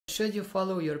should you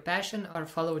follow your passion or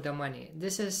follow the money?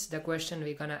 This is the question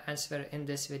we're gonna answer in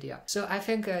this video. So I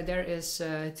think there is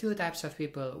two types of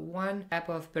people. One type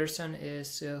of person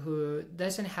is who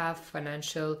doesn't have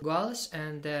financial goals,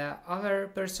 and the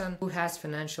other person who has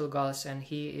financial goals and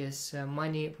he is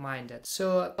money minded.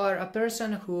 So for a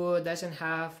person who doesn't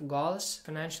have goals,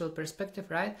 financial perspective,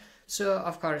 right? So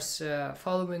of course,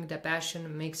 following the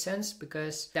passion makes sense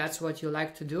because that's what you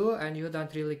like to do and you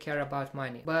don't really care about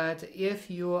money. But if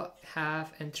you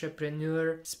have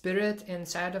entrepreneur spirit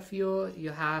inside of you,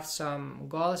 you have some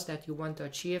goals that you want to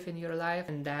achieve in your life,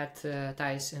 and that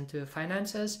ties into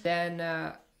finances,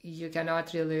 then you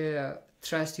cannot really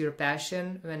trust your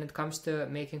passion when it comes to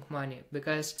making money,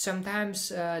 because sometimes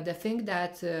the thing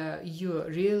that you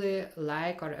really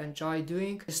like or enjoy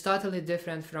doing is totally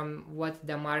different from what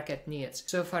the market needs.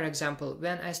 So for example,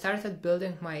 when I started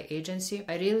building my agency,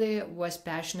 I really was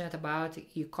passionate about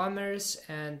e-commerce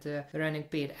and running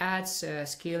paid ads,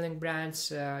 scaling brands,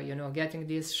 getting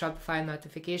these Shopify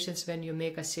notifications when you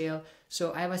make a sale.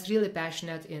 So I was really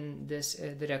passionate in this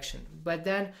direction. But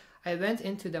then I went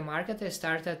into the market. I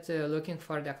started looking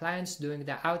for the clients, doing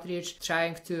the outreach,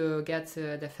 trying to get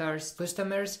the first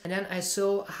customers. And then I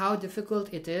saw how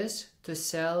difficult it is to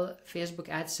sell Facebook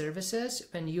ad services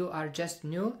when you are just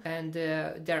new. And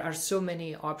there are so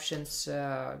many options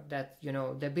that,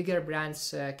 the bigger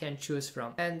brands can choose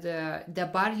from. And the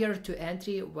barrier to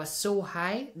entry was so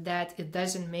high that it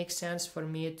doesn't make sense for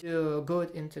me to go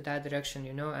into that direction,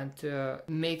 and to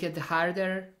make it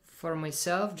harder for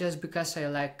myself just because I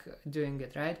like doing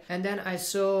it, right? And then I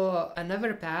saw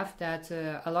another path that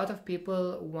a lot of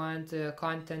people want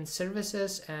content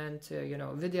services, and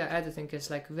video editing is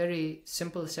like very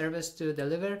simple service to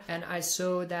deliver, and I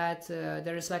saw that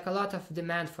there is like a lot of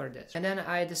demand for this. And then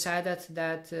I decided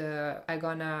that I'm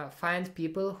gonna find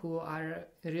people who are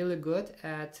really good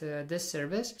at this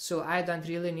service, so I don't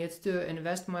really need to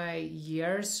invest my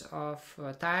years of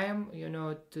time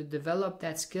to develop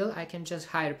that skill. I can just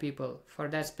hire people for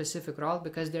that specific role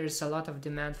because there is a lot of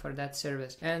demand for that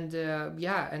service. And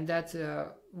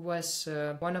that was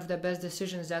one of the best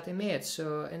decisions that I made.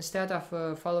 So instead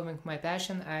of following my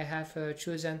passion, I have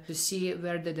chosen to see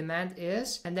where the demand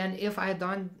is, and then if I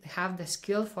don't have the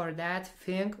skill for that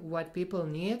thing what people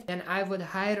need, then I would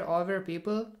hire other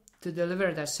people to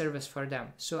deliver that service for them.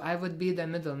 So I would be the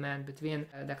middleman between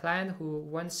the client who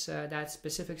wants that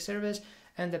specific service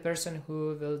and the person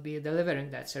who will be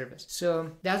delivering that service.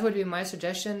 So that would be my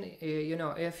suggestion.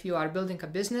 If you are building a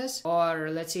business, or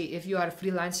let's say if you are a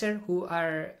freelancer who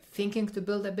are thinking to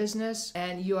build a business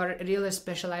and you are really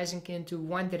specializing into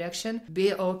one direction,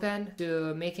 be open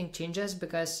to making changes,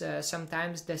 because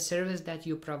sometimes the service that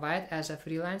you provide as a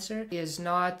freelancer is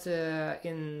not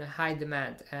in high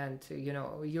demand, and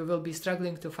you will be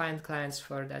struggling to find clients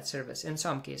for that service in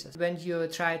some cases. When you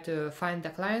try to find the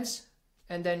clients,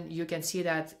 and then you can see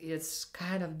that it's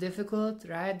kind of difficult,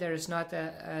 right? There's not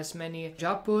as many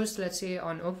job posts, let's say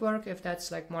on Upwork, if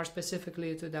that's like more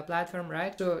specifically to the platform,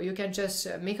 right? So you can just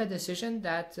make a decision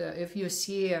that if you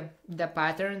see the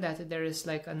pattern that there is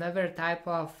like another type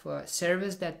of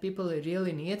service that people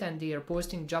really need and they are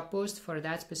posting job posts for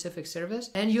that specific service,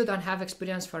 and you don't have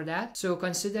experience for that, so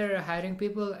consider hiring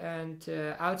people and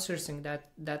outsourcing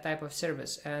that type of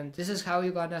service. And this is how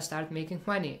you're gonna start making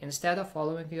money instead of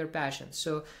following your passions.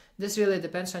 So this really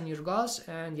depends on your goals,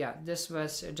 and yeah, this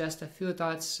was just a few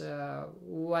thoughts,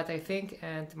 what I think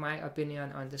and my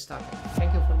opinion on this topic.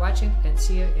 Thank you for watching, and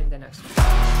see you in the next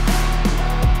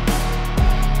one.